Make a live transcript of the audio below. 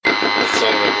Hey,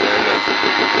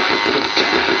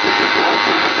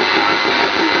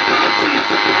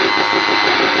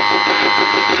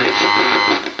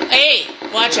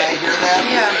 watch it. I hear that?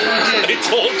 Yeah. I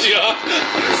told you.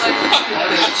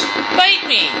 Bite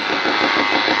me.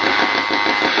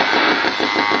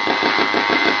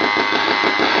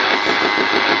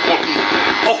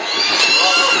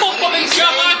 Oh my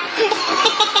God!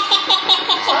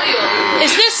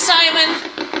 Is this Simon?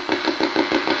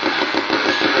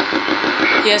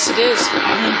 Yes, it is.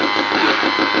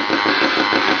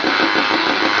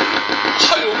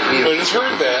 I just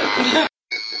heard that.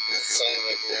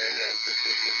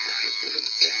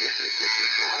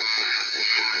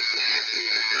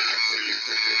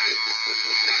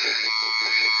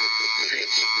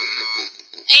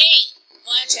 Hey,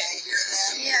 watch it.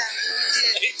 Yeah.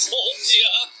 I told you.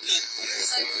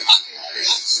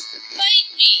 Bite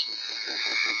me.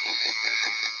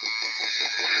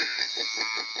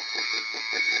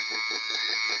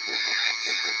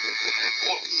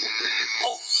 Oh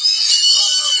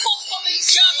my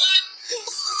God!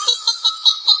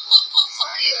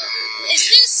 Is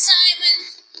this Simon?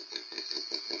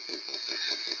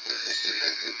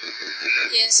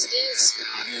 Yes, it is.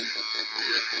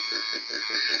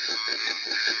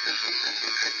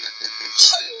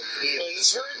 I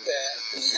just heard that.